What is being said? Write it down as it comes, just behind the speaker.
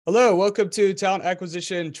Hello, welcome to Talent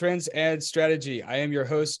Acquisition Trends and Strategy. I am your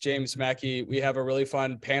host, James Mackey. We have a really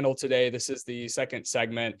fun panel today. This is the second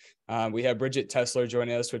segment. We have Bridget Tesler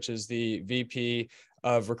joining us, which is the VP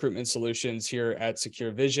of Recruitment Solutions here at Secure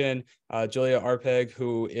Vision, Julia Arpeg,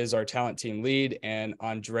 who is our talent team lead, and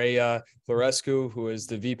Andrea Florescu, who is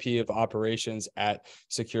the VP of Operations at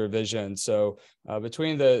Secure Vision. So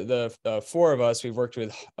between the four of us, we've worked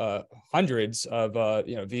with hundreds of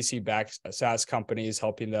VC-backed SaaS companies,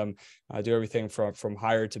 helping them do everything from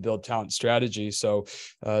hire to build talent strategy. So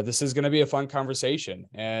this is going to be a fun conversation.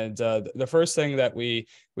 And the first thing that we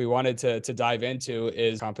wanted to dive into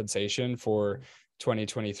is compensation for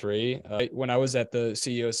 2023. When I was at the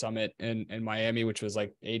CEO Summit in Miami, which was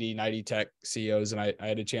like 80, 90 tech CEOs, and I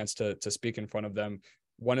had a chance to speak in front of them,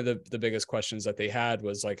 one of the biggest questions that they had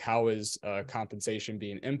was like, how is compensation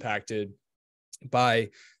being impacted by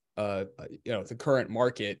the current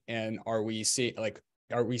market? And are we seeing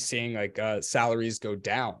salaries go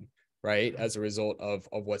down, right, as a result of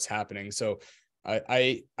what's happening? So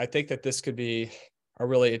I think that this could be a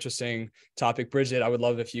really interesting topic. Bridget, I would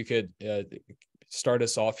love if you could start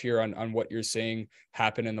us off here on what you're seeing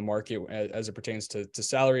happen in the market as it pertains to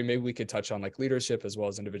salary. Maybe we could touch on like leadership as well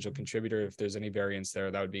as individual contributor. If there's any variance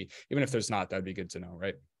there, that would be, even if there's not, that'd be good to know,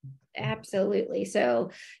 right? Absolutely.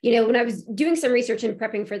 So, when I was doing some research and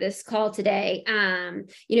prepping for this call today,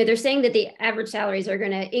 they're saying that the average salaries are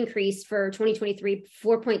going to increase for 2023,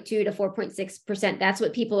 4.2 to 4.6%. That's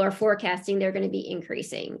what people are forecasting. They're going to be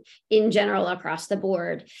increasing in general across the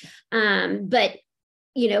board. But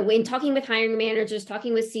when talking with hiring managers,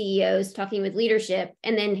 talking with CEOs, talking with leadership,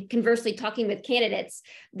 and then conversely talking with candidates,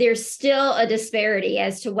 there's still a disparity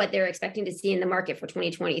as to what they're expecting to see in the market for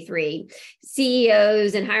 2023.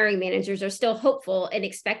 CEOs and hiring managers are still hopeful and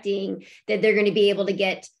expecting that they're going to be able to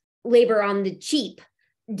get labor on the cheap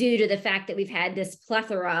due to the fact that we've had this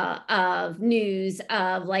plethora of news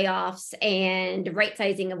of layoffs and right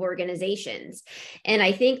sizing of organizations. And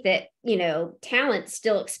I think that, talent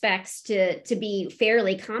still expects to be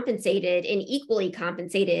fairly compensated and equally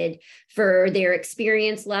compensated for their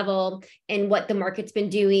experience level and what the market's been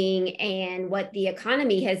doing and what the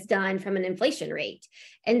economy has done from an inflation rate.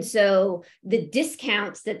 And so the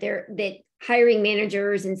discounts that hiring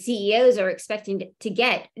managers and CEOs are expecting to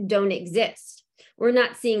get don't exist. We're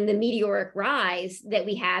not seeing the meteoric rise that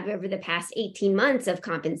we have over the past 18 months of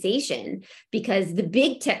compensation because the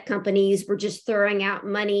big tech companies were just throwing out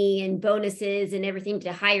money and bonuses and everything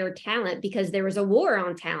to hire talent because there was a war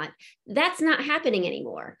on talent. That's not happening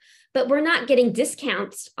anymore. But we're not getting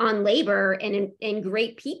discounts on labor and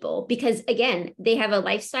great people because, again, they have a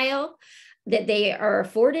lifestyle that they are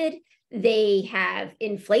afforded. They have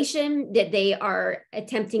inflation that they are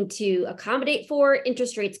attempting to accommodate for,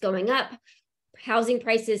 interest rates going up. Housing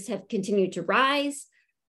prices have continued to rise.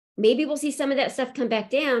 Maybe we'll see some of that stuff come back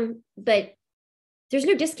down, but there's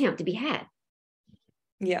no discount to be had.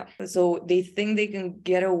 Yeah, so they think they can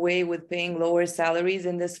get away with paying lower salaries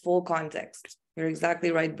in this full context. You're exactly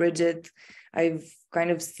right, Bridget. I've kind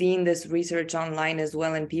of seen this research online as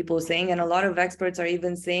well, and people saying, and a lot of experts are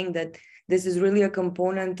even saying that this is really a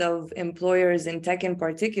component of employers in tech in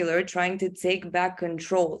particular trying to take back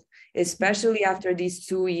control, especially after these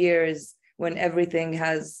 2 years when everything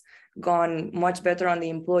has gone much better on the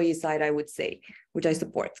employee side, I would say, which I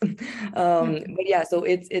support. But yeah, so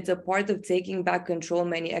it's a part of taking back control,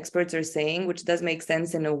 many experts are saying, which does make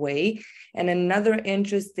sense in a way. And another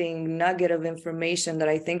interesting nugget of information that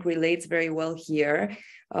I think relates very well here.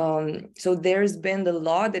 So there's been the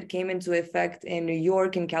law that came into effect in New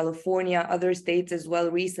York and California, other states as well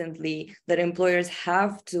recently, that employers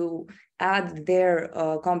have to add their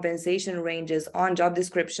compensation ranges on job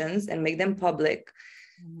descriptions and make them public.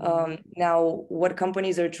 Now, what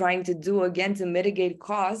companies are trying to do, again, to mitigate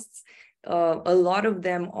costs, a lot of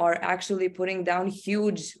them are actually putting down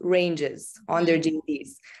huge ranges on their JDs.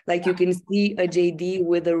 Like you can see a JD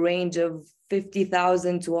with a range of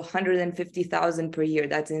 50,000 to 150,000 per year.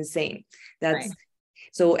 That's insane. That's right.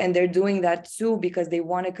 So, and they're doing that too because they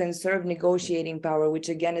want to conserve negotiating power, which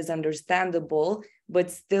again is understandable,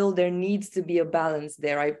 but still there needs to be a balance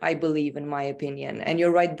there, I believe, in my opinion. And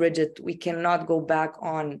you're right, Bridget, we cannot go back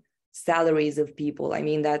on salaries of people. I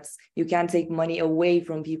mean, you can't take money away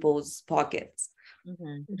from people's pockets.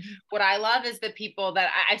 Mm-hmm. What I love is the people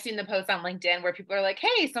that I've seen the posts on LinkedIn where people are like,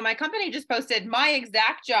 hey, so my company just posted my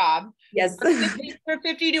exact job. Yes. for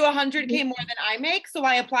 50 to 100K more than I make. So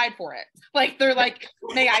I applied for it. Like, they're like,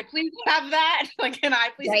 may I please have that? Like, can I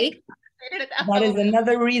please? Right. That is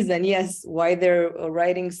another reason, yes, why they're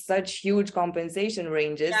writing such huge compensation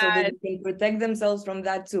ranges, so that they can protect themselves from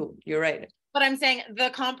that too. You're right. But I'm saying the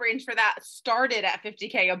comp range for that started at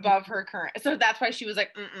 50K above her current. So that's why she was like,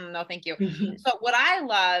 no, thank you. So what I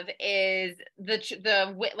love is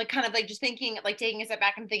the like kind of like just thinking, like taking a step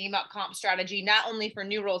back and thinking about comp strategy, not only for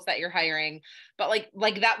new roles that you're hiring, but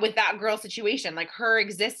like that with that girl situation, like her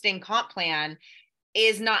existing comp plan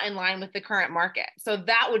is not in line with the current market. So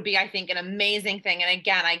that would be, I think, an amazing thing. And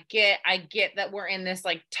again, I get that we're in this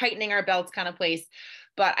like tightening our belts kind of place.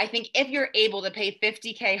 But I think if you're able to pay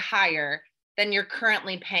 50K higher than you're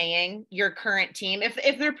currently paying your current team,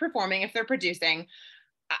 if they're performing, if they're producing,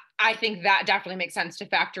 I think that definitely makes sense to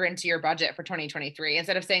factor into your budget for 2023.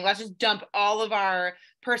 Instead of saying, let's just dump all of our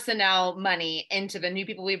personnel money into the new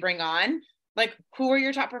people we bring on. Like, who are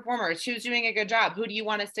your top performers? Who's doing a good job? Who do you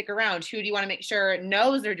want to stick around? Who do you want to make sure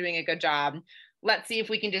knows they're doing a good job? Let's see if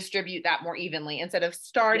we can distribute that more evenly instead of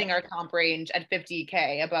starting our comp range at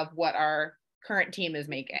 50K above what our current team is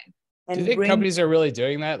making. Do you think companies are really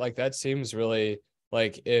doing that? Like, that seems really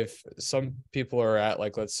like, if some people are at,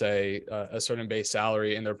 like, let's say a certain base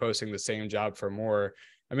salary and they're posting the same job for more.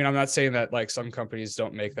 I mean, I'm not saying that like some companies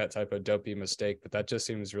don't make that type of dopey mistake, but that just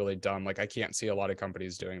seems really dumb. Like, I can't see a lot of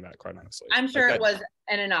companies doing that, quite honestly. I'm sure like it was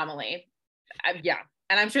an anomaly. Yeah.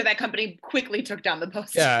 And I'm sure that company quickly took down the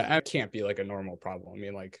post. Yeah, it can't be like a normal problem. I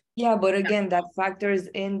mean, like. Yeah, but again, that factors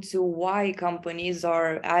into why companies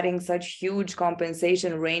are adding such huge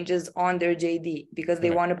compensation ranges on their JD, because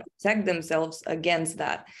they want to protect themselves against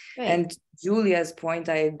that. Right. And Julia's point,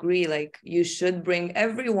 I agree, like you should bring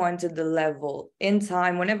everyone to the level in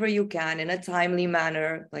time, whenever you can, in a timely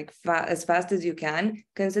manner, like as fast as you can,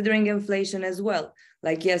 considering inflation as well.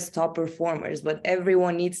 Like, yes, top performers, but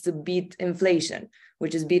everyone needs to beat inflation,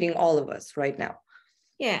 which is beating all of us right now.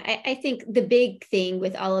 Yeah, I think the big thing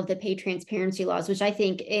with all of the pay transparency laws, which I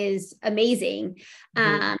think is amazing,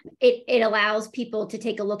 it allows people to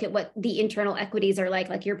take a look at what the internal equities are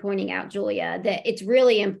like you're pointing out, Julia, that it's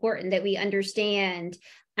really important that we understand,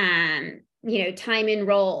 time in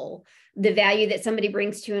role, the value that somebody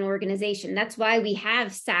brings to an organization. That's why we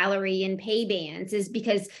have salary and pay bands, is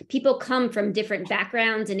because people come from different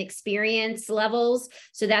backgrounds and experience levels.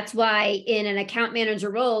 So that's why in an account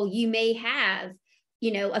manager role, you may have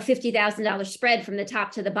a $50,000 spread from the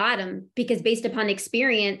top to the bottom, because based upon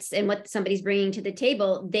experience and what somebody's bringing to the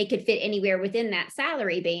table, they could fit anywhere within that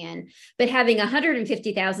salary band. But having a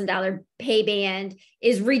 $150,000 pay band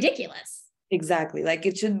is ridiculous. Exactly. Like,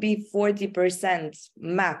 it should be 40%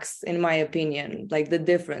 max, in my opinion, like the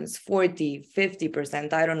difference, 40,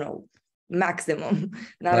 50%, I don't know, maximum,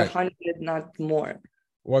 not 100, not more.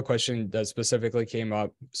 One question that specifically came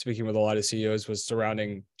up speaking with a lot of CEOs was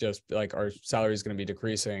surrounding just like, our salary is going to be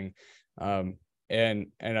decreasing or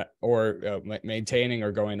maintaining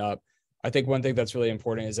or going up. I think one thing that's really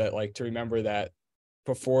important is that, like, to remember that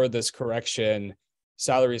before this correction,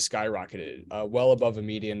 salaries skyrocketed well above a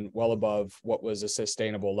median, well above what was a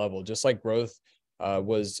sustainable level. Just like growth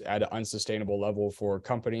was at an unsustainable level for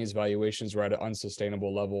companies, valuations were at an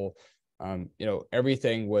unsustainable level.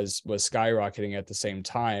 Everything was skyrocketing at the same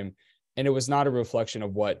time, and it was not a reflection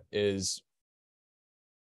of what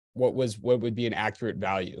would be an accurate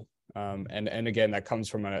value. And again, that comes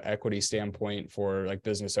from an equity standpoint for like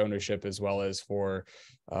business ownership, as well as for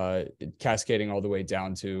cascading all the way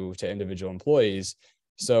down to individual employees.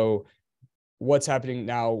 So what's happening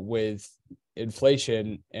now with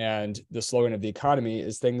inflation and the slowing of the economy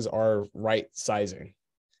is things are right sizing.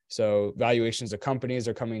 So valuations of companies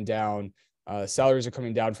are coming down, salaries are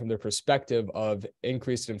coming down from their perspective of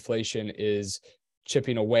increased inflation is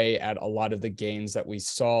chipping away at a lot of the gains that we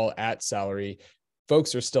saw at salary.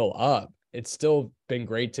 Folks are still up. It's still been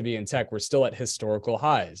great to be in tech. We're still at historical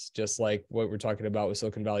highs, just like what we're talking about with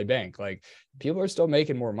Silicon Valley Bank. Like, people are still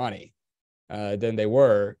making more money than they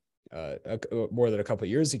were more than a couple of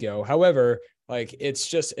years ago. However, like,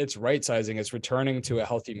 it's right sizing, it's returning to a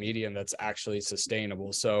healthy median that's actually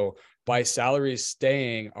sustainable. So by salaries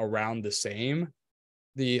staying around the same,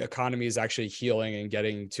 the economy is actually healing and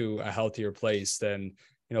getting to a healthier place than,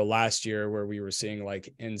 last year, where we were seeing like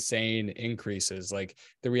insane increases. Like,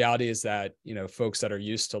 the reality is that, folks that are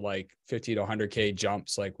used to like 50 to 100K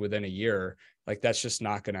jumps like within a year, like, that's just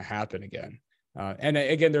not going to happen again. And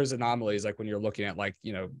again, there's anomalies, like when you're looking at like,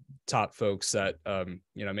 top folks that,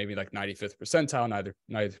 maybe like 95th percentile,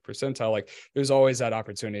 90th percentile, like there's always that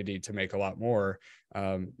opportunity to make a lot more,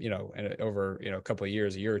 and over, a couple of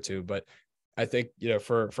years, a year or two. But I think,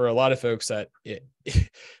 for a lot of folks that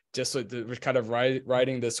just we're kind of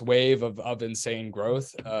riding this wave of insane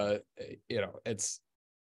growth,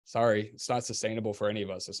 sorry, it's not sustainable for any of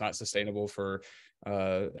us. It's not sustainable for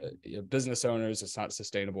business owners. It's not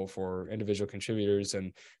sustainable for individual contributors,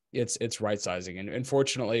 and it's right sizing. And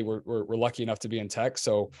fortunately, we're lucky enough to be in tech,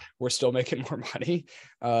 so we're still making more money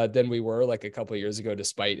than we were like a couple of years ago,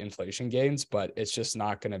 despite inflation gains. But it's just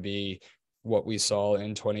not going to be what we saw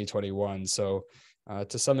in 2021. So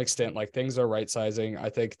to some extent, like, things are right sizing. I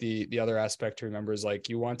think the other aspect to remember is, like,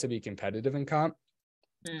 you want to be competitive in comp.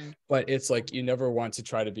 But it's like, you never want to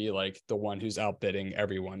try to be like the one who's outbidding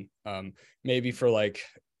everyone. Maybe for like,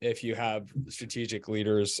 if you have strategic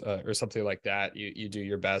leaders or something like that, you do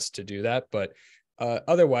your best to do that. But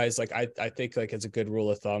otherwise, like, I think, like, it's a good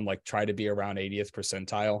rule of thumb, like, try to be around 80th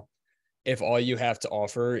percentile. If all you have to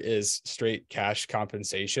offer is straight cash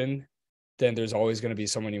compensation, then there's always going to be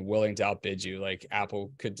someone willing to outbid you. Like,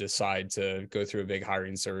 Apple could decide to go through a big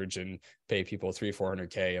hiring surge and pay people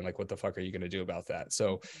 300-400K. And like, what the fuck are you going to do about that?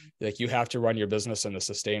 So like, you have to run your business in a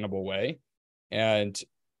sustainable way. And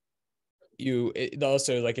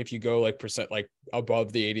also, like, if you go like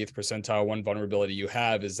above the 80th percentile, one vulnerability you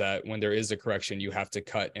have is that when there is a correction, you have to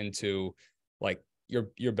cut into like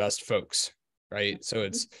your best folks. Right. So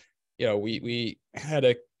it's, we had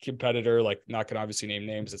a competitor, like, not going to obviously name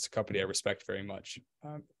names. It's a company I respect very much.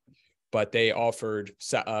 But they offered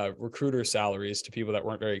recruiter salaries to people that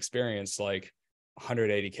weren't very experienced, like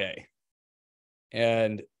 180K.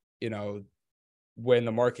 And, when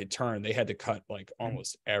the market turned, they had to cut like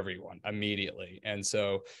almost everyone immediately. And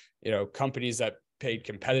so, companies that paid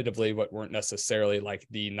competitively, but weren't necessarily like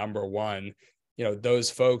the number one, those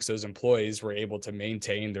folks, those employees were able to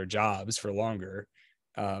maintain their jobs for longer.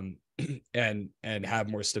 And have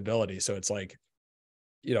more stability. So it's like,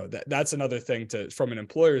 that's another thing from an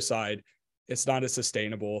employer side, it's not as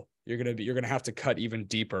sustainable. You're going to have to cut even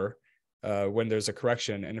deeper when there's a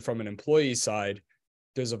correction. And from an employee side,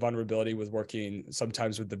 there's a vulnerability with working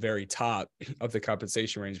sometimes with the very top of the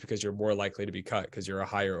compensation range, because you're more likely to be cut because you're a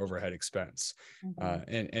higher overhead expense.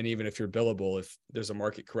 And even if you're billable, if there's a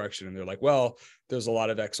market correction and they're like, well, there's a lot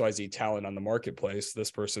of XYZ talent on the marketplace,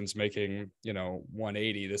 this person's making,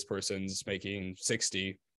 180, this person's making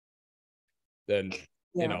 60, then,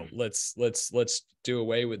 let's do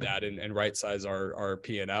away with that and right size our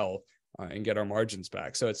P&L and get our margins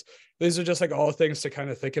back. So these are just like all things to kind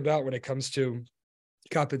of think about when it comes to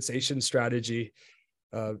compensation strategy.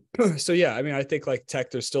 So yeah, I mean, I think like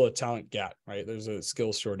tech, there's still a talent gap, right? There's a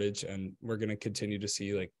skill shortage, and we're going to continue to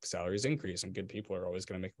see like salaries increase, and good people are always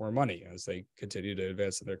going to make more money as they continue to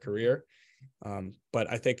advance in their career.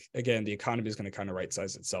 But I think, again, the economy is going to kind of right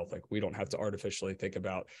size itself. Like, we don't have to artificially think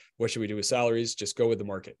about what should we do with salaries. Just go with the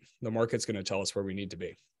market. The market's going to tell us where we need to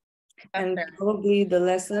be. And probably the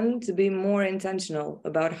lesson to be more intentional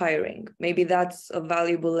about hiring. Maybe that's a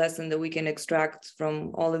valuable lesson that we can extract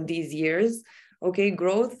from all of these years. Okay,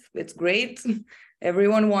 growth, it's great.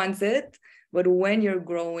 Everyone wants it. But when you're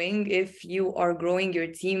growing, if you are growing your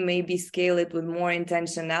team, maybe scale it with more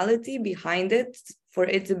intentionality behind it for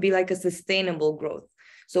it to be like a sustainable growth.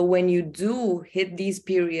 So when you do hit these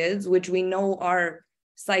periods, which we know are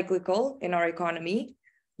cyclical in our economy,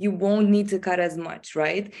 you won't need to cut as much,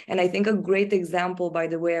 right? And I think a great example, by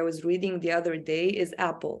the way, I was reading the other day, is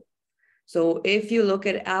Apple. So if you look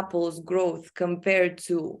at Apple's growth compared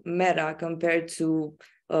to Meta, compared to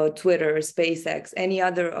Twitter, SpaceX, any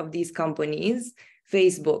other of these companies,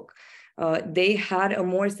 Facebook, they had a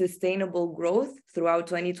more sustainable growth throughout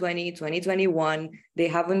 2020, 2021. They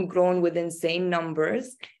haven't grown with insane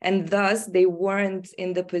numbers, and thus they weren't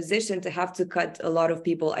in the position to have to cut a lot of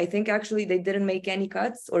people. I think actually they didn't make any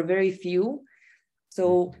cuts, or very few.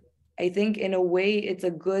 So I think in a way it's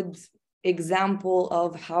a good example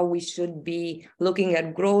of how we should be looking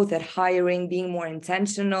at growth, at hiring, being more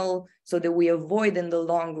intentional, so that we avoid in the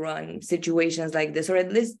long run situations like this, or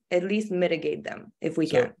at least mitigate them if we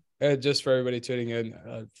can. Just for everybody tuning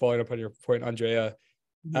in, following up on your point, Andrea,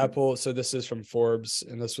 Apple, so this is from Forbes,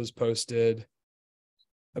 and this was posted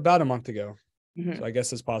about a month ago. So I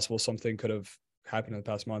guess it's possible something could have happened in the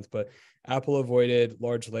past month, but Apple avoided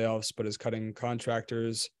large layoffs, but is cutting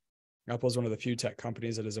contractors. Apple is one of the few tech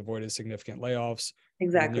companies that has avoided significant layoffs.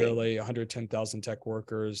 Exactly. Nearly 110,000 tech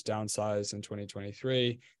workers downsized in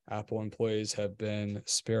 2023. Apple employees have been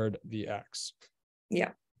spared the axe.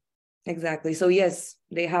 Yeah. Exactly. So yes,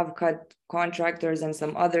 they have cut contractors and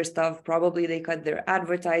some other stuff. Probably they cut their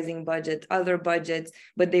advertising budget, other budgets,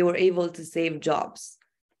 but they were able to save jobs.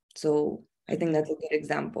 So I think that's a good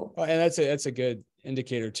example. And that's a good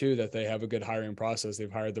indicator too, that they have a good hiring process.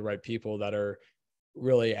 They've hired the right people that are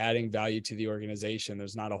really adding value to the organization.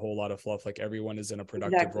 There's not a whole lot of fluff. Like, everyone is in a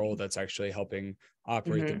productive role that's actually helping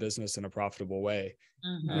operate the business in a profitable way.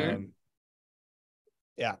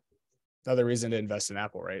 yeah, another reason to invest in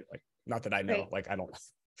Apple, right? Like, not that I know, Right. like, I don't,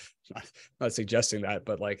 not suggesting that,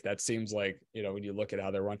 but like, that seems like, when you look at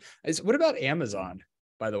how they're run. What about Amazon,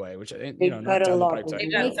 by the way, which, They not cut a down the lot. pipe.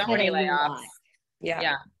 They've done so cut many a layoffs. lot. Yeah.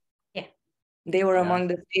 Yeah. Yeah. They were Yeah. among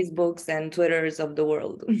the Facebooks and Twitters of the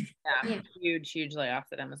world. Yeah. Huge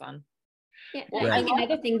layoffs at Amazon. Yeah, Well, I think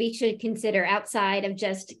another thing we should consider outside of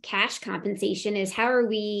just cash compensation is how are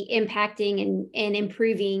we impacting and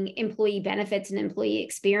improving employee benefits and employee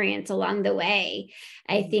experience along the way.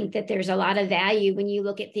 I think that there's a lot of value when you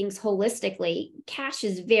look at things holistically. Cash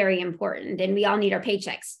is very important, and we all need our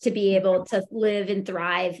paychecks to be able to live and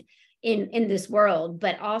thrive in this world.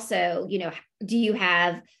 But also, do you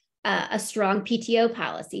have a strong PTO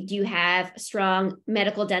policy? Do you have strong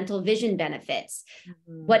medical, dental, vision benefits?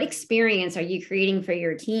 Mm-hmm. What experience are you creating for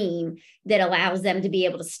your team that allows them to be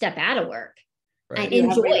able to step out of work and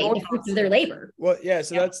enjoy the fruits of their labor? Well, yeah.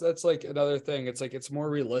 So that's like another thing. It's like, it's more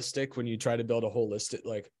realistic when you try to build a holistic,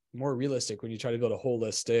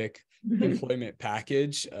 employment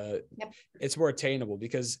package. It's more attainable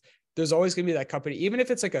because there's always going to be that company, even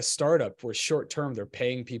if it's like a startup where short term they're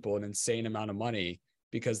paying people an insane amount of money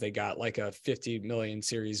because they got like a 50 million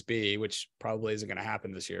Series B, which probably isn't going to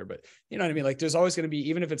happen this year. But you know what I mean? Like, there's always going to be,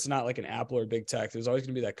 even if it's not like an Apple or big tech, there's always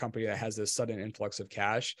going to be that company that has this sudden influx of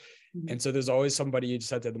cash. Mm-hmm. And so there's always somebody, you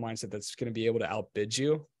just have to have the mindset that's going to be able to outbid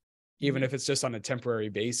you, even if it's just on a temporary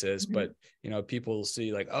basis. But, people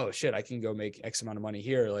see like, oh shit, I can go make X amount of money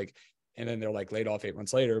here. Like, and then they're like laid off 8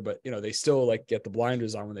 months later, but they still like get the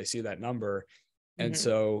blinders on when they see that number. And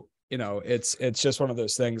so, it's just one of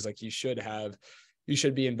those things, like, you should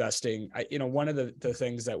be investing. One of the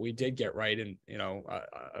things that we did get right, and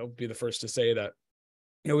I'll be the first to say that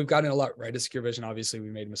we've gotten a lot right at Secure Vision. Obviously, we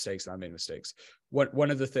made mistakes, and I made mistakes.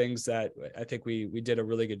 One of the things that I think we did a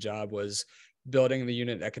really good job was building the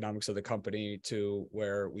unit economics of the company to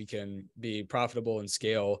where we can be profitable and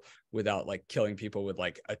scale without like killing people with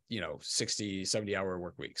like 60, 70 hour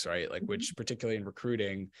work weeks, right? Like, which particularly in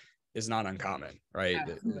recruiting is not uncommon, right?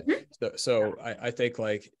 So I think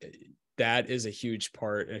like that is a huge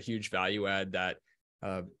part, a huge value add that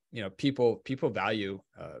people value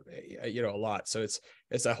a lot. So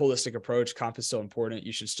it's a holistic approach. Comp is still important.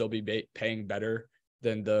 You should still be paying better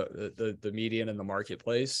than the median in the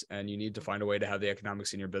marketplace, and you need to find a way to have the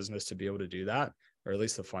economics in your business to be able to do that, or at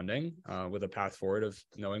least the funding with a path forward of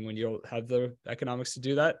knowing when you'll have the economics to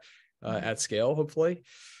do that at scale, hopefully.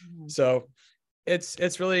 So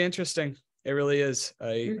it's really interesting. It really is.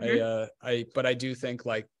 But I do think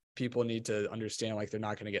like people need to understand like they're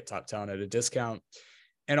not going to get top talent at a discount.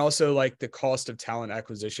 And also like the cost of talent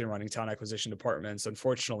acquisition, running talent acquisition departments,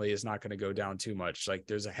 unfortunately, is not going to go down too much. Like,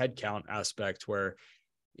 there's a headcount aspect where,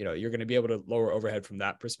 you're going to be able to lower overhead from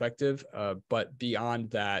that perspective. But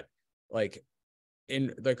beyond that, like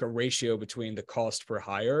in like a ratio between the cost per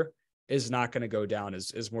hire is not going to go down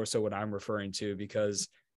is more so what I'm referring to, because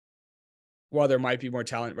while there might be more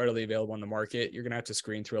talent readily available on the market, you're going to have to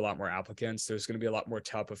screen through a lot more applicants. There's going to be a lot more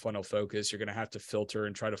top of funnel focus. You're going to have to filter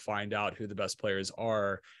and try to find out who the best players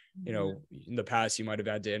are. In the past, you miid have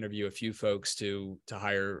had to interview a few folks to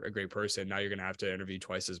hire a great person. Now you're going to have to interview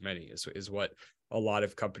twice as many is what a lot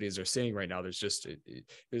of companies are seeing right now. There's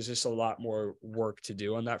just a lot more work to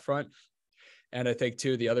do on that front. And I think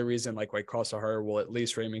too, the other reason like why cost of hire will at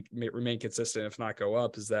least remain consistent, if not go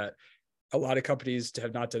up, is that a lot of companies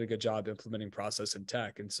have not done a good job implementing process and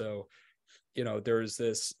tech. And so, there's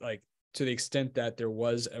this, like, to the extent that there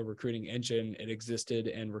was a recruiting engine, it existed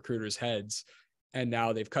in recruiters' heads, and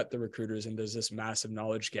now they've cut the recruiters, and there's this massive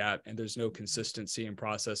knowledge gap, and there's no consistency in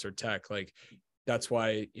process or tech. Like, that's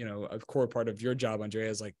why, a core part of your job, Andrea,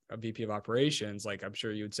 as like a VP of operations, like I'm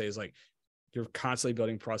sure you would say, is like, you're constantly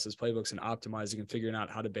building process playbooks and optimizing and figuring out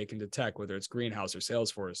how to bake into tech, whether it's Greenhouse or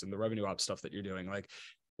Salesforce and the revenue ops stuff that you're doing. Like,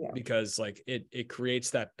 because like it creates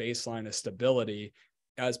that baseline of stability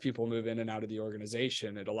as people move in and out of the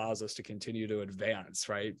organization. It allows us to continue to advance,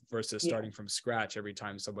 right? Versus starting from scratch every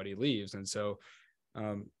time somebody leaves. And so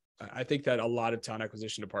I think that a lot of talent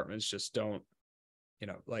acquisition departments just don't,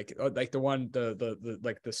 like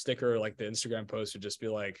the sticker, like the Instagram post would just be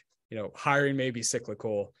like, hiring may be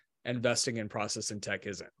cyclical, investing in process and tech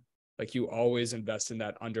isn't. Like, you always invest in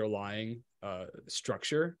that underlying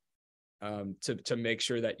structure to make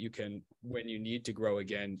sure that you can, when you need to grow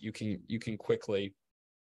again, you can quickly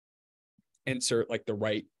insert like the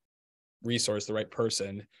right resource, the right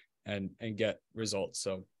person and get results.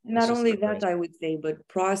 So not only that, I would say, but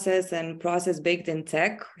process baked in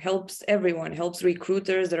tech helps everyone, helps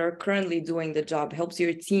recruiters that are currently doing the job, helps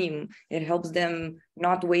your team. It helps them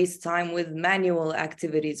not waste time with manual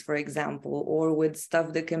activities, for example, or with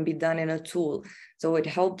stuff that can be done in a tool. So it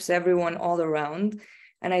helps everyone all around.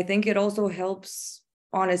 And I think it also helps,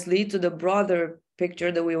 honestly, to the broader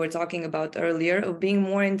picture that we were talking about earlier of being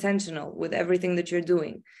more intentional with everything that you're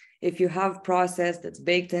doing. If you have process that's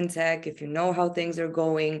baked in tech, if you know how things are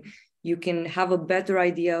going, you can have a better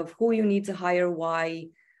idea of who you need to hire, why,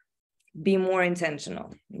 be more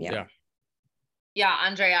intentional. Yeah,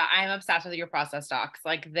 Andrea, I'm obsessed with your process docs.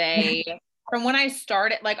 Like from when I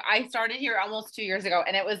started here almost 2 years ago,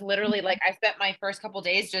 and it was literally like I spent my first couple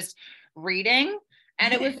days just reading.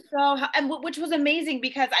 And it was which was amazing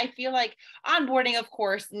because I feel like onboarding, of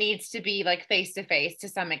course, needs to be like face-to-face to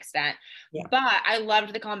some extent, but I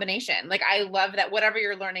loved the combination. Like, I love that whatever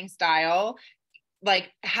your learning style, like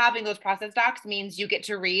having those process docs means you get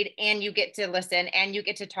to read and you get to listen and you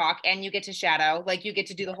get to talk and you get to shadow, like you get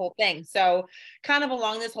to do the whole thing. So kind of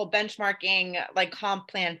along this whole benchmarking, like comp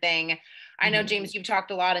plan thing, I know, James, you've talked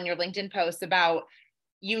a lot in your LinkedIn posts about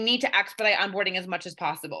you need to expedite onboarding as much as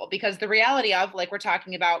possible, because the reality of, like we're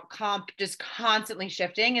talking about, comp just constantly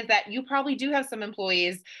shifting, is that you probably do have some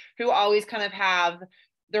employees who always kind of have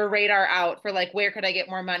their radar out for like, where could I get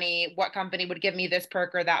more money? What company would give me this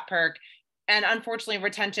perk or that perk? And unfortunately,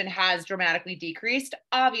 retention has dramatically decreased.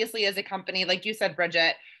 Obviously, as a company, like you said,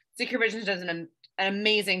 Bridget, Secure Visions does an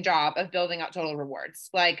amazing job of building out total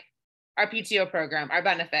rewards. Like, our PTO program, our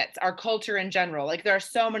benefits, our culture in general. Like, there are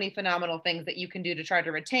so many phenomenal things that you can do to try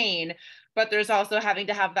to retain, but there's also having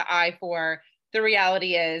to have the eye for the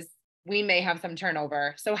reality is we may have some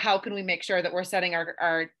turnover. So how can we make sure that we're setting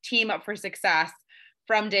our team up for success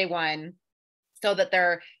from day one so that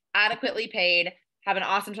they're adequately paid, have an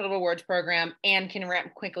awesome total rewards program, and can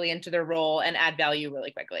ramp quickly into their role and add value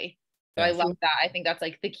really quickly. So I love that. I think that's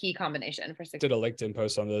like the key combination for success. Did a LinkedIn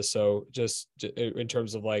post on this. So just in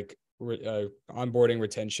terms of like onboarding,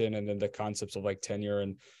 retention, and then the concepts of like tenure,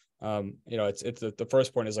 and it's the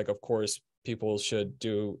first point is like, of course, people should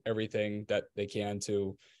do everything that they can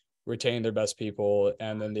to retain their best people,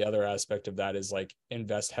 and then the other aspect of that is like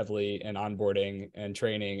invest heavily in onboarding and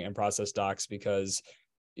training and process docs, because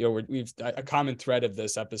we've a common thread of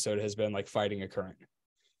this episode has been like fighting a current.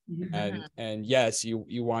 And yes,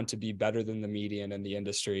 you want to be better than the median in the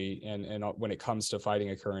industry and when it comes to fighting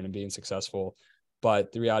a current and being successful.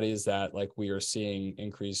 But the reality is that like we are seeing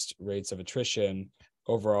increased rates of attrition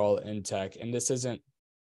overall in tech. And this isn't,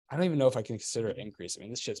 I don't even know if I can consider it increase. I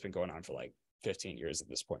mean, this shit's been going on for like 15 years at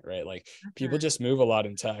this point, right? Like people just move a lot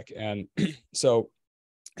in tech. And so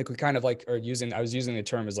like we kind of like are using, I was using the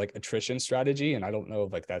term as like attrition strategy. And I don't know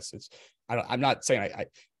if like I'm not saying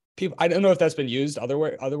I don't know if that's been used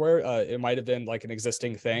otherwhere. It might have been like an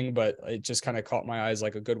existing thing, but it just kind of caught my eyes.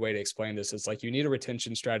 Like a good way to explain this is like, you need a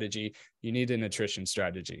retention strategy, you need an attrition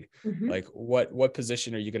strategy. Like what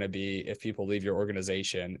position are you going to be if people leave your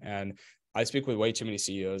organization? And I speak with way too many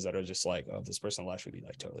CEOs that are just like, oh, if this person left, we'd be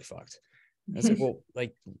like totally fucked. And it's like, well,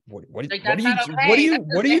 like what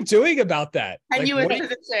are you doing about that? And like,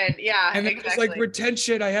 position. Yeah. And exactly. It's like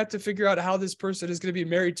retention. I have to figure out how this person is going to be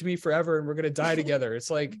married to me forever and we're going to die together. It's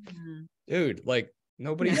like, dude, like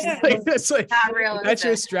nobody's like, that's like, that's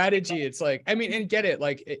your strategy. It's like, I mean, and get it.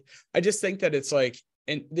 Like, I just think that it's like,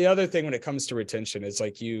 and the other thing when it comes to retention is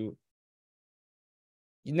like, you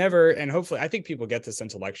never, and hopefully I think people get this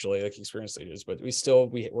intellectually, like experienced leaders, but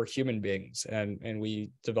we're human beings and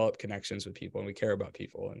we develop connections with people and we care about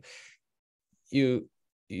people. And you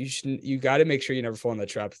got to make sure you never fall in the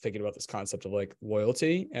trap of thinking about this concept of like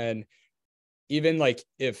loyalty. And even like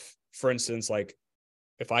if, for instance, like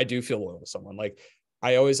if I do feel loyal to someone, like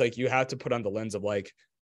I always like, you have to put on the lens of like,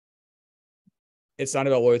 it's not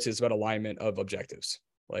about loyalty, it's about alignment of objectives.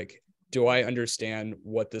 Like, do I understand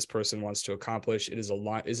what this person wants to accomplish? Is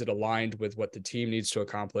it aligned with what the team needs to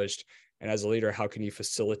accomplish? And as a leader, how can you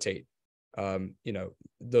facilitate,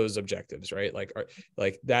 those objectives, right?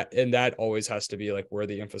 Like that, and that always has to be like where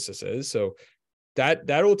the emphasis is. So that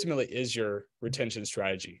ultimately is your retention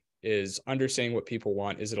strategy, is understanding what people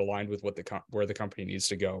want. Is it aligned with what where the company needs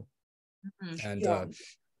to go? And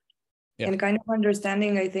and kind of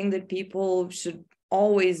understanding, I think that people should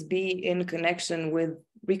always be in connection with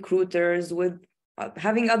recruiters, with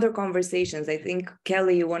having other conversations. I think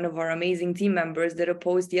Kelly, one of our amazing team members, did a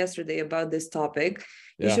post yesterday about this topic.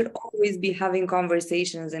 You should always be having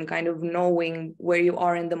conversations and kind of knowing where you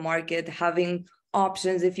are in the market, having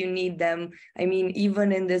options if you need them. I mean,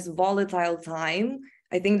 even in this volatile time,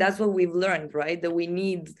 I think that's what we've learned, right? That we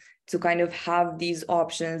need to kind of have these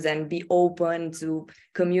options and be open to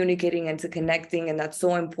communicating and to connecting. And that's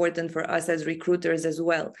so important for us as recruiters as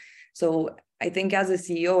well. So I think as a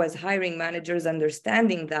CEO, as hiring managers,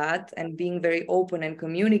 understanding that and being very open and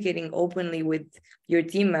communicating openly with your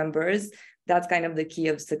team members, that's kind of the key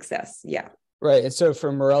of success. Yeah. Right. And so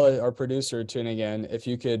for Morella, our producer tuning in, if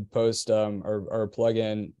you could post or plug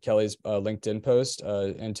in Kelly's LinkedIn post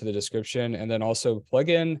into the description, and then also plug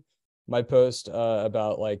in my post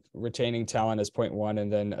about like retaining talent as point one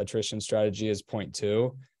and then attrition strategy as point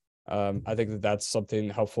two. I think that that's something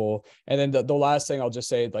helpful. And then the last thing I'll just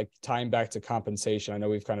say, like tying back to compensation, I know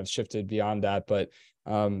we've kind of shifted beyond that, but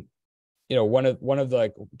you know, one of the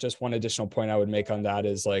like just one additional point I would make on that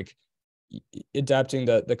is like adapting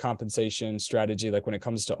the compensation strategy, like when it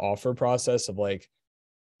comes to offer process of like,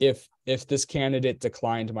 if this candidate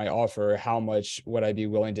declined my offer, how much would I be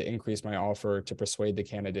willing to increase my offer to persuade the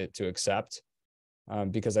candidate to accept?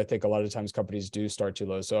 Because I think a lot of times companies do start too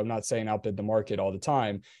low. So I'm not saying outbid the market all the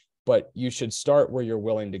time, but you should start where you're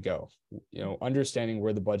willing to go, you know, understanding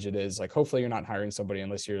where the budget is. Like, hopefully you're not hiring somebody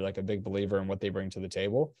unless you're like a big believer in what they bring to the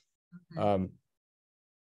table.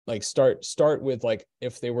 Like start with like,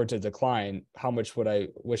 if they were to decline, how much would I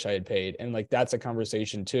wish I had paid? And like, that's a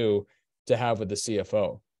conversation too, to have with the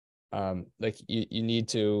CFO. Like you need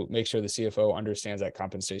to make sure the CFO understands that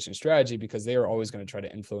compensation strategy, because they are always going to try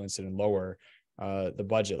to influence it and lower the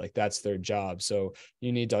budget. Like that's their job. So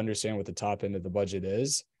you need to understand what the top end of the budget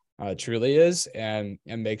is, truly is, and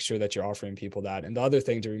make sure that you're offering people that. And the other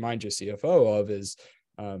thing to remind your CFO of is,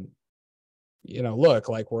 you know, look,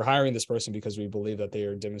 like we're hiring this person because we believe that they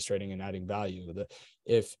are demonstrating and adding value.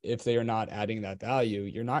 If they are not adding that value,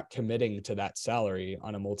 you're not committing to that salary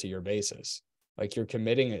on a multi-year basis. Like you're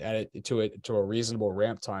committing to a reasonable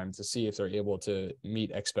ramp time to see if they're able to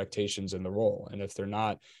meet expectations in the role. And if they're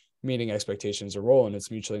not meeting expectations of role and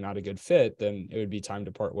it's mutually not a good fit, then it would be time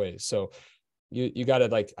to part ways. So you got to,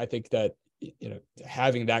 like, I think that, you know,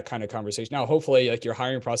 having that kind of conversation. Now, hopefully like your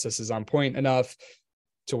hiring process is on point enough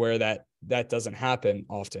to where that doesn't happen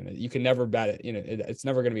often. You can never bet it, you know, it's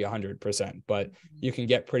never going to be 100%, but you can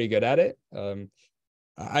get pretty good at it.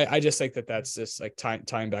 I just think that that's just like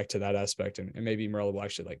tying back to that aspect, and maybe Marilla will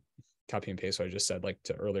actually like copy and paste what I just said like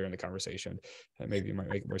to earlier in the conversation, and maybe it might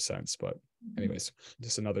make more sense. But anyways,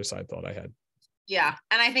 just another side thought I had. Yeah.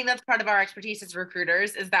 And I think that's part of our expertise as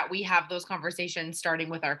recruiters, is that we have those conversations starting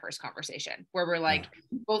with our first conversation, where we're like,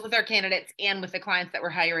 both with our candidates and with the clients that we're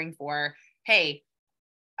hiring for, hey,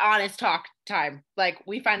 honest talk time. Like,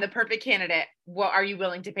 we find the perfect candidate. What are you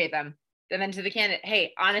willing to pay them? And then to the candidate,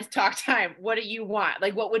 hey, honest talk time. What do you want?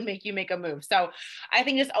 Like, what would make you make a move? So I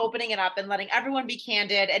think just opening it up and letting everyone be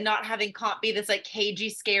candid, and not having comp be this like cagey,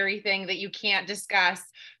 scary thing that you can't discuss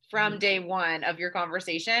from day one of your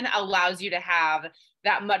conversation, allows you to have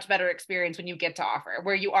that much better experience when you get to offer,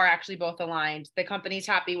 where you are actually both aligned. The company's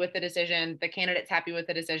happy with the decision. The candidate's happy with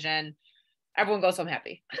the decision. Everyone goes home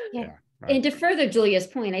happy. Yeah. Right. And to further Julia's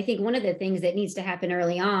point, I think one of the things that needs to happen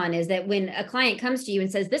early on is that when a client comes to you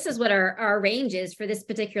and says, this is what our range is for this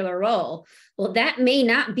particular role, well, that may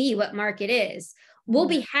not be what market is. We'll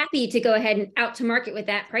be happy to go ahead and out to market with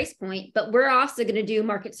that price point, but we're also going to do a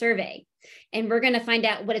market survey, and we're going to find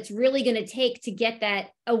out what it's really going to take to get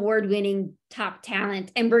that award-winning top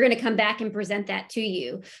talent. And we're going to come back and present that to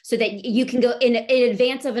you so that you can go in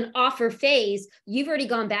advance of an offer phase. You've already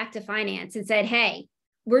gone back to finance and said, hey,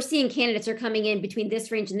 we're seeing candidates are coming in between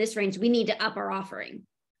this range and this range. We need to up our offering.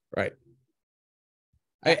 Right.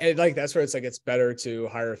 I like, that's where it's like, it's better to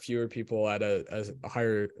hire fewer people at a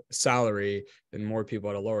higher salary than more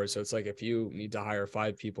people at a lower. So it's like, if you need to hire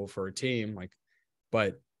 5 people for a team, like,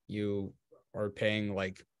 but you are paying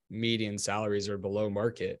like median salaries or below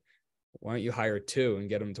market, why don't you hire 2 and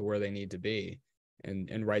get them to where they need to be,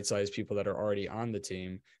 and right size people that are already on the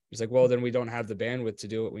team? It's like, well, then we don't have the bandwidth to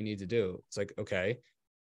do what we need to do. It's like, okay,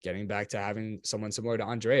 getting back to having someone similar to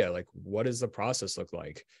Andrea, like, what does the process look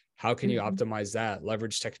like? How can you optimize that?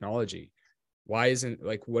 Leverage technology. Why isn't,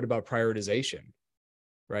 like, what about prioritization,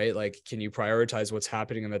 right? Like, can you prioritize what's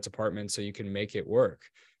happening in that department so you can make it work?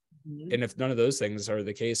 And if none of those things are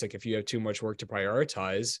the case, like if you have too much work to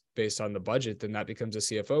prioritize based on the budget, then that becomes a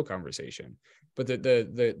CFO conversation. But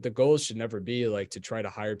the goals should never be like to try to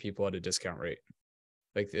hire people at a discount rate.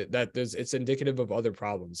 Like that, it's indicative of other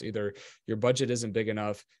problems. Either your budget isn't big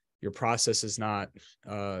enough, your process is not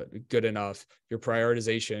good enough, your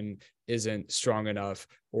prioritization isn't strong enough,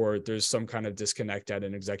 or there's some kind of disconnect at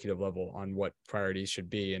an executive level on what priorities should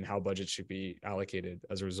be and how budgets should be allocated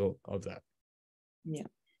as a result of that. Yeah.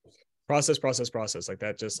 Process like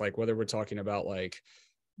that. Just like whether we're talking about like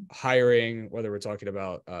hiring, whether we're talking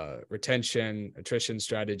about retention, attrition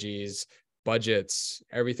strategies, budgets,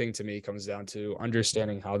 everything to me comes down to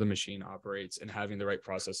understanding how the machine operates and having the right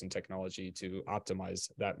process and technology to optimize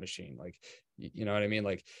that machine. Like, you know what I mean?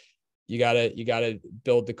 Like you gotta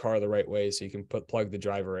build the car the right way so you can plug the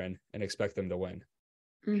driver in and expect them to win.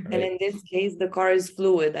 Right? And in this case, the car is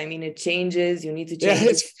fluid. I mean, it changes. You need to change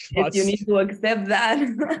it. You need to accept that.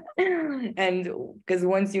 And because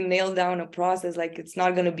once you nail down a process, like it's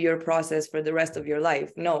not going to be your process for the rest of your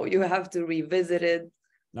life. No, you have to revisit it.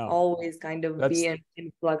 No, always kind of be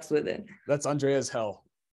in flux with it. That's Andrea's hell.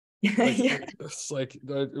 Like, it's like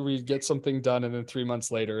we get something done and then 3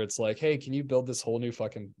 months later it's like, hey, can you build this whole new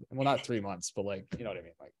fucking, well, not 3 months, but like, you know what I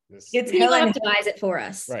mean? Like this, it's hell and optimize it for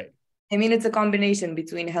us. Right. I mean, it's a combination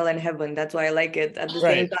between hell and heaven. That's why I like it at the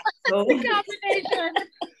same time. So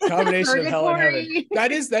combination of hell and heaven.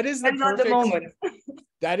 That is the perfect the moment.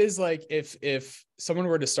 That is like if someone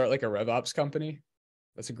were to start like a RevOps company.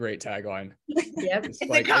 That's a great tagline. Yep. It's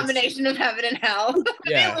like, a combination of heaven and hell.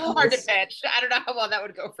 Yeah, it'd be a little hard to pitch. I don't know how well that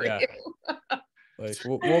would go for you. Like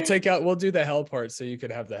we'll do the hell part so you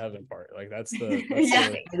could have the heaven part. Like that's the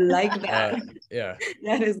I like that. Yeah.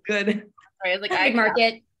 That is good. Right, like I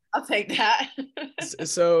market. I'll take that.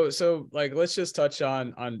 So like let's just touch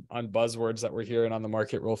on buzzwords that we're hearing on the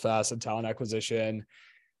market real fast and talent acquisition.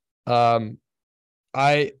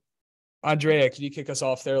 Andrea, can you kick us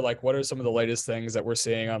off there? Like, what are some of the latest things that we're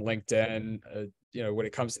seeing on LinkedIn? When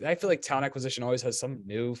it comes to, I feel like talent acquisition always has some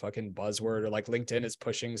new fucking buzzword, or like LinkedIn is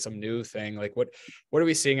pushing some new thing. Like, what are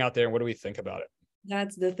we seeing out there, and what do we think about it?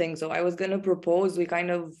 That's the thing. So I was going to propose we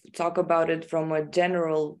kind of talk about it from a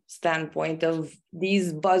general standpoint of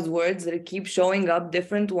these buzzwords that keep showing up,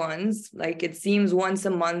 different ones. Like it seems once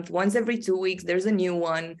a month, once every 2 weeks, there's a new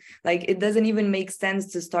one. Like it doesn't even make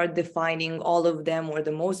sense to start defining all of them or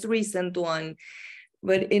the most recent one.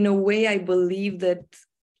 But in a way, I believe that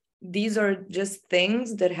these are just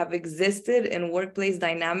things that have existed in workplace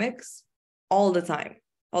dynamics all the time.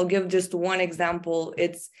 I'll give just one example.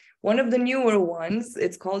 It's one of the newer ones.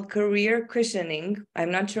 It's called career cushioning.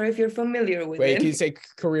 I'm not sure if you're familiar with it. Wait, can you say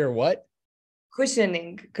career what?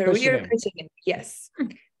 Cushioning. Career cushioning. Yes.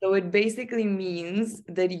 So it basically means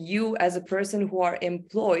that you as a person who are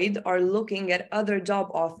employed are looking at other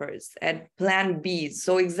job offers, at plan Bs.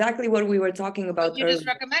 So exactly what we were talking about you just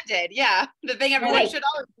recommended. Yeah. The thing everyone should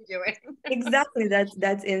always be doing. Exactly.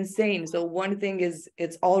 That's insane. So one thing is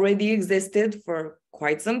it's already existed for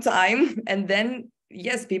quite some time. And then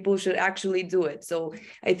yes, people should actually do it. So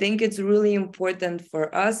I think it's really important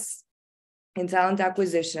for us in talent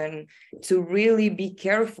acquisition to really be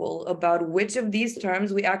careful about which of these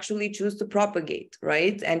terms we actually choose to propagate,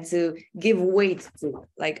 right? And to give weight to.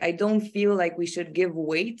 Like, I don't feel like we should give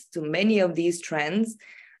weight to many of these trends.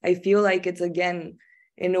 I feel like it's, again,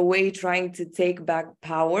 in a way, trying to take back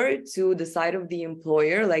power to the side of the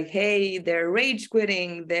employer. Like, hey, they're rage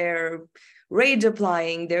quitting, they're rage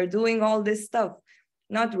applying, they're doing all this stuff.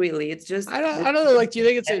 Not really. It's just I don't know. Like, do you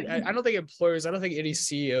think I don't think employers, I don't think any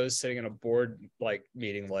CEOs sitting in a board like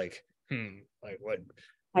meeting like, like what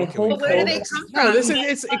I hope where do they come from? No,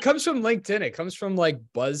 it comes from LinkedIn. It comes from like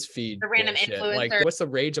BuzzFeed. The random influencer. Like, what's the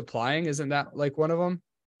rage applying? Isn't that like one of them?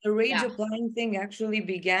 The rage applying thing actually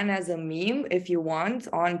began as a meme, if you want,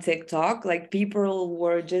 on TikTok. Like people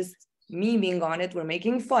were just memeing on it, we're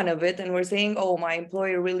making fun of it, and we're saying, oh, my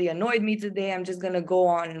employer really annoyed me today, I'm just gonna go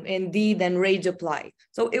on Indeed and rage apply.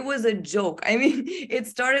 So it was a joke. I mean, it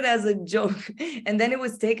started as a joke and then it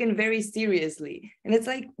was taken very seriously. And it's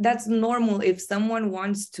like, that's normal. If someone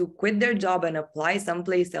wants to quit their job and apply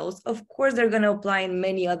someplace else, of course they're gonna apply in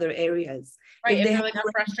many other areas. Right. If they're like a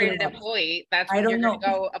frustrated employee, that's when you're gonna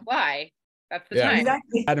go apply. That's the time.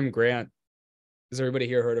 Exactly. Adam Grant. Has everybody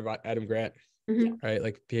here heard about Adam Grant? Mm-hmm. Right,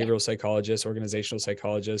 like behavioral psychologist, organizational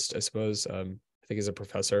psychologist, I suppose. I think he's a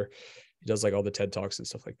professor. He does like all the TED Talks and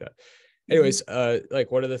stuff like that. Anyways,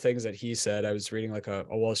 like one of the things that he said, I was reading like a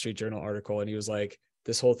Wall Street Journal article, and he was like,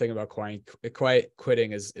 this whole thing about quiet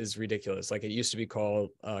quitting is ridiculous. Like it used to be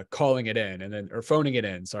called calling it in, and then or phoning it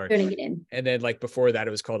in. Sorry, phoning it in. And then like before that,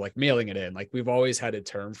 it was called like mailing it in. Like we've always had a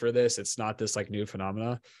term for this. It's not this like new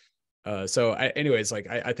phenomena. Anyways, like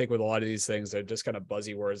I think with a lot of these things, they're just kind of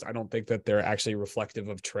buzzy words. I don't think that they're actually reflective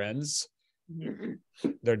of trends. Mm-hmm.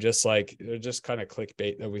 They're just kind of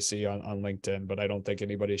clickbait that we see on LinkedIn, but I don't think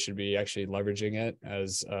anybody should be actually leveraging it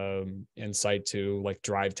as insight to like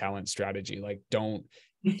drive talent strategy. Like don't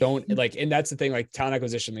like, and that's the thing, like talent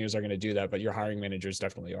acquisition leaders are going to do that, but your hiring managers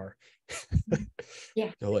definitely are. Yeah.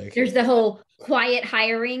 Like, there's the whole quiet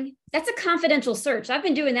hiring. That's a confidential search. I've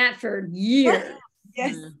been doing that for years.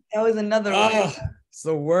 Yes, that was another one. It's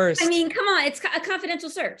the worst. I mean, come on, it's a confidential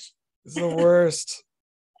search. It's the worst.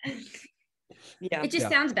 Yeah. It just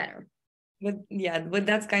sounds better. But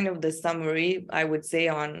that's kind of the summary, I would say,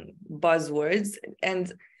 on buzzwords.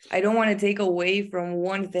 And I don't want to take away from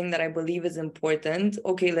one thing that I believe is important.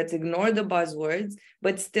 Okay, let's ignore the buzzwords,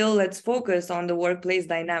 but still let's focus on the workplace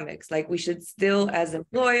dynamics. Like we should still, as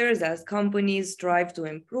employers, as companies, strive to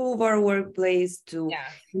improve our workplace, to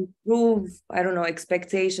improve, I don't know,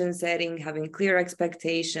 expectation setting, having clear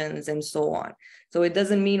expectations, and so on. So it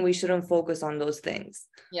doesn't mean we shouldn't focus on those things.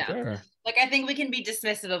 Yeah. Sure. Like, I think we can be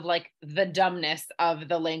dismissive of like the dumbness of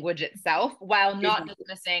the language itself while not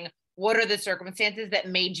dismissing what are the circumstances that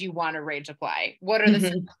made you want to rage apply? What are the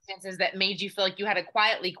circumstances that made you feel like you had to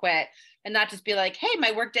quietly quit and not just be like, hey,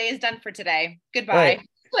 my work day is done for today. Goodbye. Right.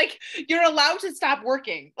 Like, you're allowed to stop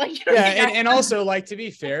working. Like, you know, and also, like, to be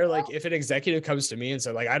fair, like if an executive comes to me and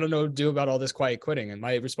said, like, I don't know what to do about all this quiet quitting, and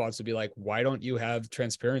my response would be like, why don't you have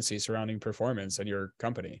transparency surrounding performance in your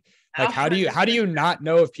company? Like, how do you not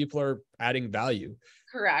know if people are adding value?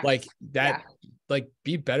 Correct. Like that, like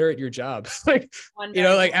be better at your job. Like, you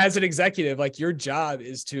know, like as an executive, like your job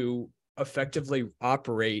is to effectively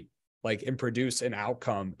operate like and produce an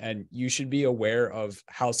outcome, and you should be aware of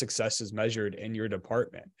how success is measured in your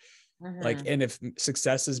department. Like, and if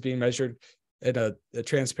success is being measured in a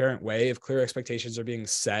transparent way, if clear expectations are being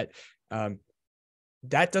set,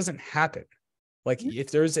 that doesn't happen. Like if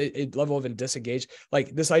there's a level of disengage,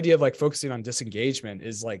 like this idea of like focusing on disengagement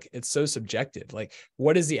is like, it's so subjective. Like,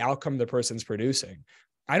 what is the outcome the person's producing?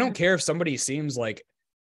 I don't care if somebody seems like,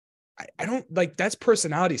 I don't like, that's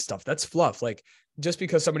personality stuff. That's fluff. Like, just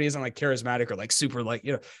because somebody isn't like charismatic or like super, like,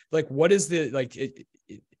 you know, like what is the, like,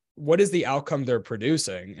 what is the outcome they're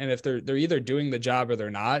producing? And if they're either doing the job or they're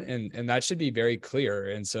not, and that should be very clear.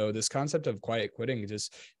 And so this concept of quiet quitting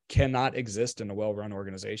just cannot exist in a well-run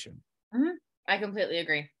organization. I completely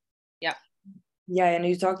agree. Yeah. Yeah. And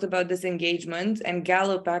you talked about disengagement, and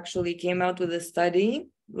Gallup actually came out with a study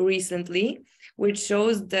recently, which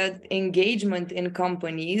shows that engagement in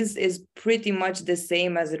companies is pretty much the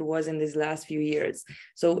same as it was in these last few years.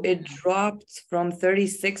 So it dropped from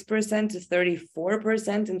 36% to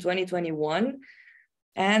 34% in 2021.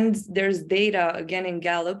 And there's data again in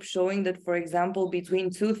Gallup showing that, for example,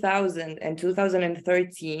 between 2000 and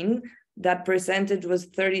 2013, that percentage was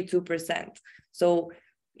 32%. So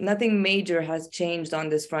nothing major has changed on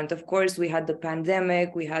this front. Of course, we had the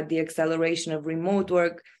pandemic, we had the acceleration of remote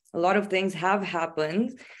work. A lot of things have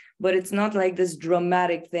happened, but it's not like this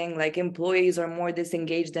dramatic thing, like employees are more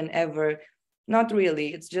disengaged than ever. Not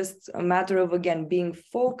really. It's just a matter of, again, being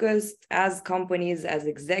focused as companies, as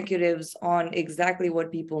executives on exactly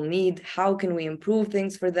what people need. How can we improve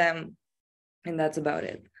things for them? And that's about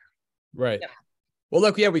it. Right. Yeah. Well,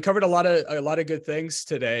 look, yeah, we covered a lot of good things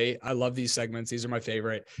today. I love these segments. These are my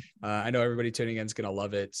favorite. I know everybody tuning in is going to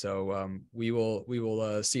love it. So we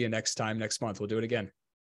will see you next month. We'll do it again.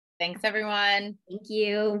 Thanks, everyone. Thank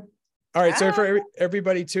you. All right. So for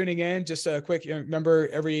everybody tuning in, just a quick, remember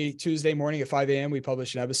every Tuesday morning at 5 a.m. we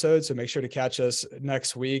publish an episode. So make sure to catch us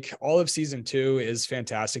next week. All of season 2 is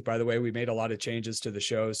fantastic. By the way, we made a lot of changes to the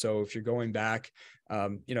show. So if you're going back,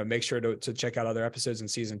 make sure to check out other episodes in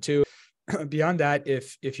season 2. Beyond that,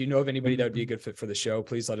 if you know of anybody that would be a good fit for the show,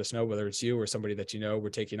 please let us know, whether it's you or somebody that you know. We're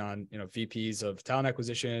taking on, VPs of talent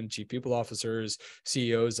acquisition, chief people officers,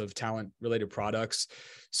 CEOs of talent related products.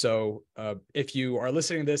 So if you are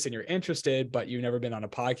listening to this and you're interested, but you've never been on a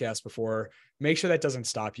podcast before, make sure that doesn't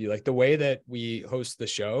stop you. Like the way that we host the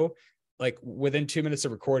show, like within 2 minutes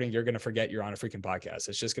of recording, you're going to forget you're on a freaking podcast.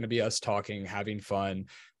 It's just going to be us talking, having fun,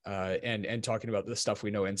 and talking about the stuff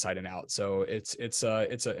we know inside and out. So it's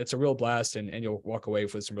a real blast, and you'll walk away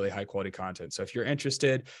with some really high quality content. So if you're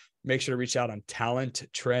interested, make sure to reach out on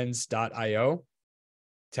talenttrends.io.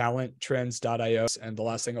 And the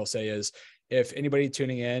last thing I'll say is, if anybody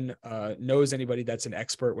tuning in knows anybody that's an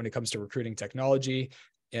expert when it comes to recruiting technology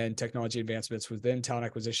and technology advancements within talent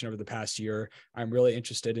acquisition over the past year, I'm really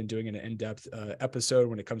interested in doing an in-depth episode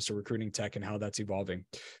when it comes to recruiting tech and how that's evolving.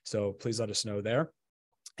 So please let us know there.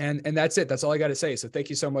 And that's it. That's all I got to say. So thank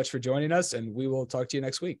you so much for joining us, and we will talk to you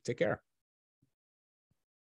next week. Take care.